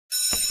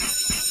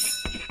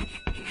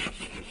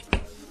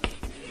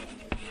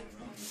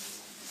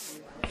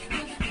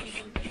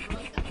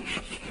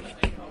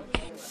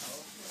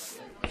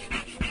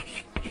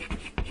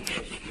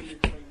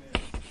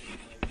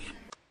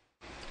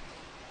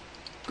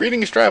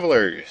Greetings,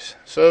 travelers!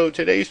 So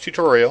today's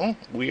tutorial,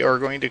 we are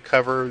going to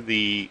cover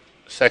the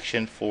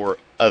section for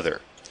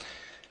Other.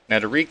 Now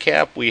to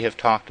recap, we have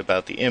talked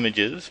about the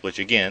images, which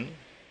again,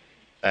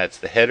 that's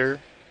the header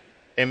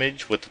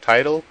image with the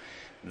title,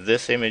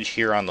 this image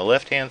here on the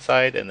left-hand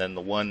side, and then the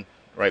one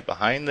right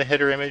behind the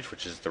header image,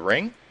 which is the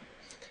ring.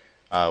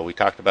 We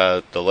talked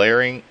about the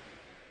layering,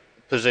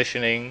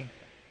 positioning,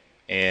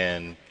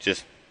 and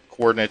just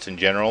coordinates in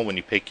general when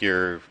you pick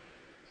your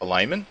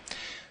alignment.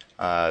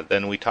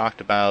 Then we talked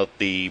about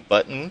the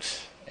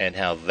buttons and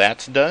how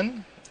that's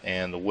done,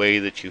 and the way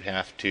that you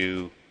have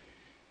to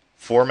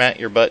format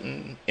your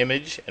button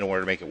image in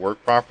order to make it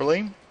work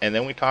properly. And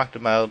then we talked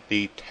about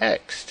the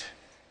text,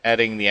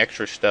 adding the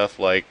extra stuff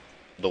like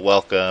the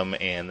welcome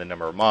and the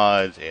number of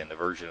mods and the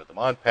version of the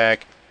mod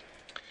pack.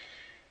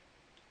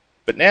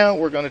 But now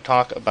we're going to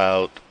talk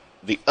about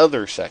the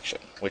other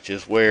section, which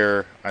is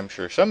where I'm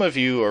sure some of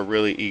you are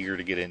really eager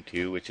to get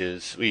into, which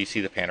is we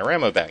see the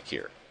panorama back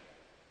here.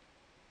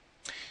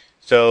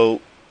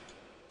 So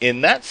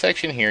in that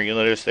section here, you'll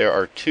notice there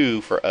are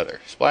two for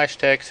Other, splash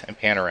text and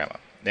panorama.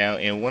 Now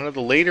in one of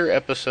the later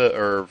episode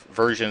or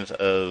versions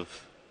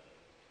of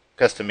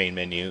custom main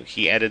menu,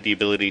 he added the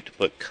ability to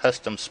put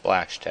custom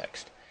splash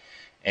text.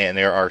 And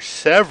there are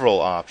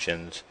several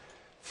options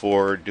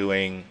for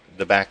doing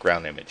the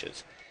background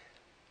images.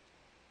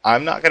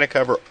 I'm not going to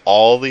cover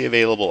all the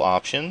available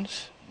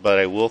options, but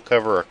I will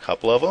cover a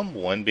couple of them.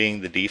 One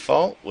being the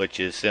default, which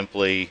is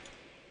simply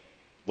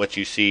what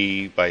you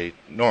see by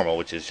normal,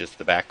 which is just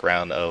the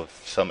background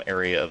of some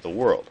area of the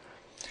world.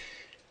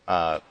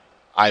 I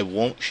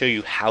won't show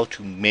you how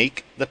to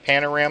make the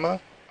panorama.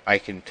 I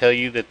can tell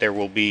you that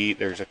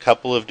there's a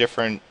couple of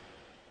different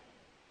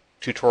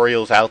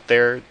tutorials out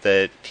there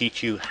that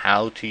teach you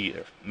how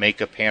to make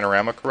a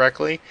panorama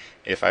correctly.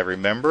 If I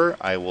remember,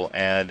 I will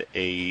add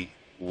a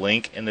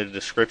link in the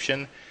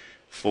description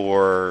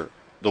for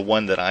the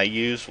one that I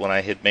used when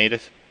I had made a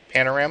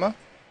panorama.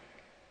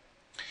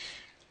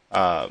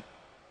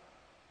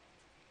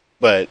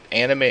 But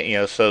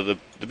animate, so the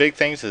big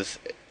things is,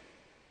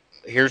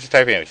 here's the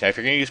type of image. Now, if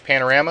you're going to use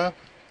panorama,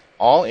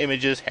 all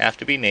images have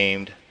to be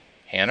named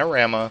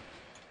panorama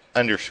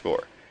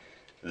 _.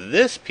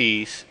 This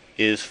piece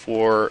is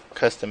for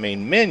custom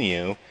main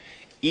menu.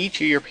 Each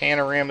of your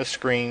panorama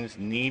screens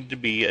need to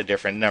be a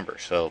different number.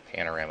 So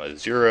panorama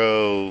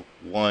 0,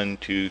 1,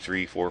 2,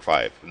 3, 4,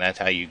 5. And that's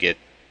how you get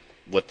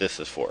what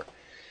this is for.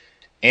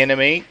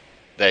 Animate.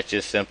 That's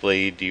just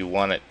simply, do you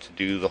want it to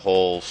do the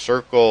whole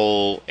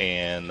circle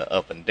and the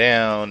up and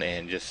down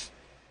and just,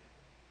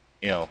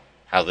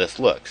 how this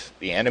looks.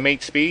 The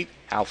animate speed,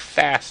 how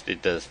fast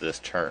it does this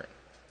turn.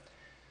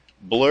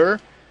 Blur,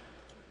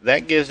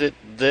 that gives it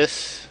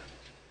this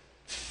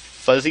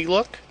fuzzy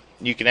look.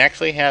 You can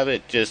actually have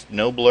it just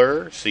no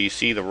blur, so you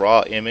see the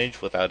raw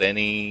image without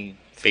any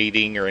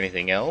fading or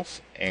anything else.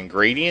 And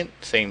gradient,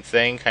 same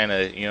thing, kind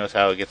of, notice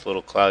how it gets a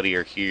little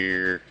cloudier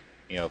here,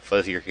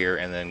 fuzzier here,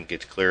 and then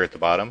gets clear at the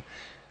bottom.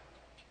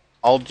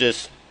 All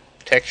just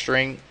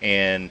texturing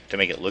and to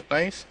make it look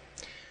nice.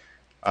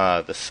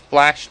 The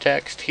splash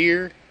text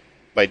here,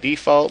 by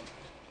default,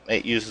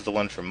 it uses the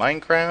one from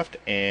Minecraft,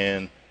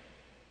 and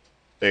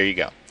there you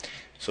go.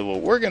 So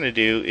what we're going to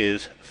do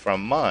is,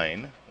 from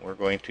mine, we're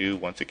going to,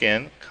 once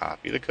again,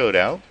 copy the code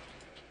out.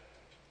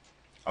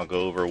 I'll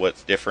go over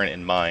what's different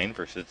in mine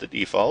versus the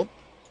default.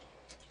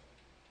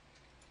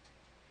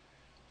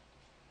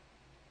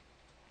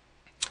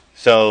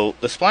 So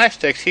the splash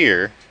text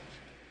here,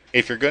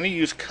 if you're going to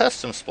use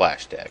custom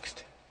splash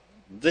text,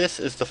 this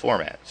is the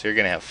format. So you're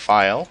going to have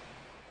file,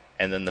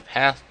 and then the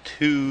path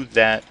to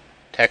that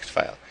text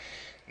file.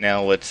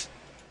 Now what's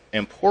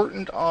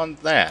important on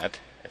that,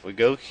 if we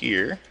go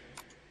here,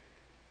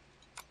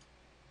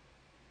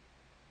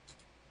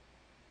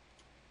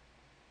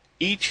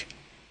 each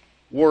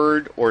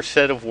word or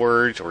set of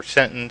words or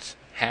sentence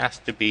has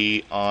to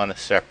be on a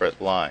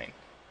separate line.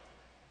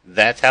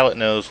 That's how it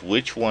knows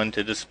which one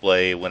to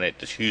display when it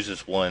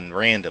chooses one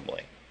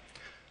randomly.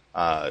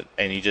 And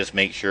you just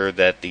make sure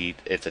that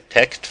it's a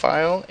text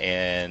file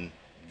and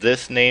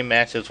this name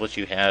matches what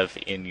you have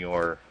in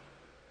your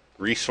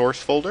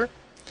resource folder.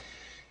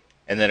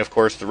 And then of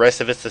course the rest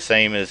of it's the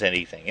same as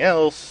anything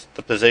else,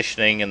 the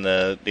positioning and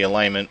the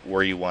alignment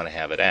where you want to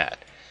have it at.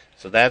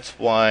 So that's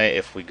why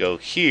if we go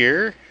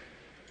here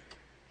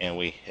and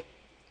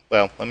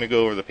let me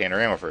go over the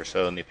panorama first.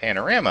 So in the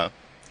panorama,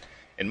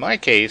 in my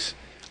case,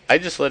 I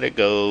just let it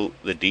go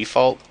the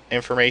default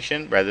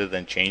information rather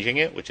than changing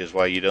it, which is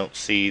why you don't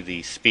see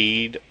the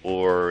speed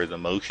or the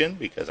motion,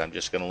 because I'm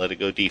just going to let it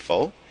go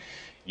default.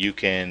 You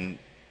can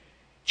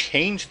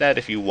change that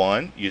if you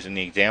want using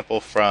the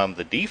example from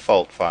the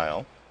default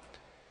file.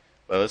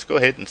 Well, let's go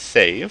ahead and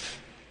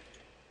save.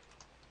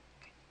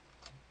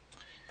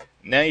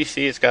 Now you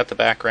see it's got the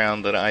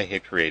background that I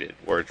had created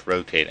where it's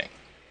rotating.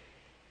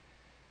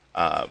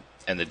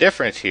 And the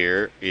difference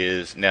here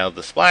is now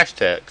the splash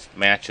text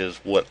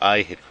matches what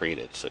I had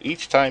created. So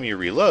each time you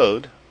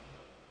reload,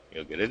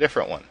 you'll get a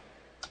different one.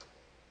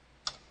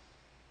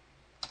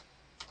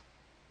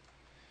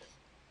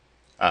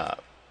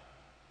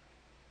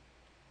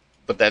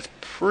 But that's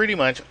pretty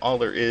much all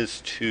there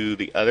is to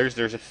the others.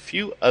 There's a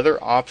few other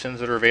options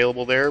that are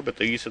available there, but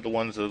these are the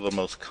ones that are the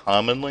most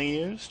commonly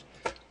used.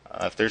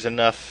 If there's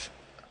enough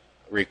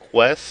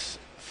requests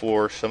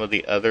for some of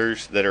the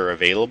others that are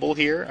available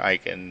here, I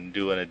can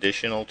do an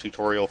additional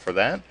tutorial for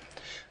that.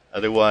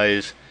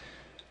 Otherwise,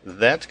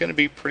 that's going to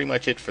be pretty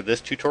much it for this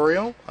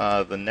tutorial.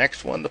 The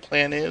next one, the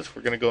plan is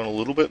we're going to go in a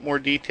little bit more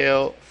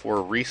detail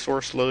for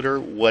Resource Loader,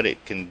 what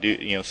it can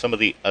do, some of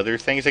the other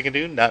things it can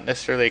do, not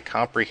necessarily a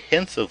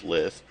comprehensive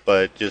list,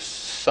 but just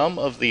some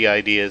of the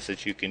ideas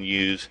that you can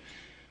use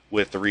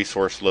with the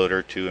Resource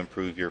Loader to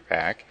improve your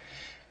pack.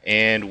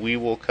 And we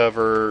will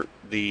cover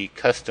the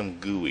custom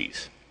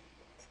GUIs.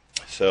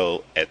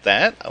 So at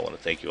that, I want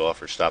to thank you all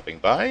for stopping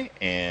by,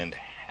 and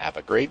have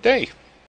a great day.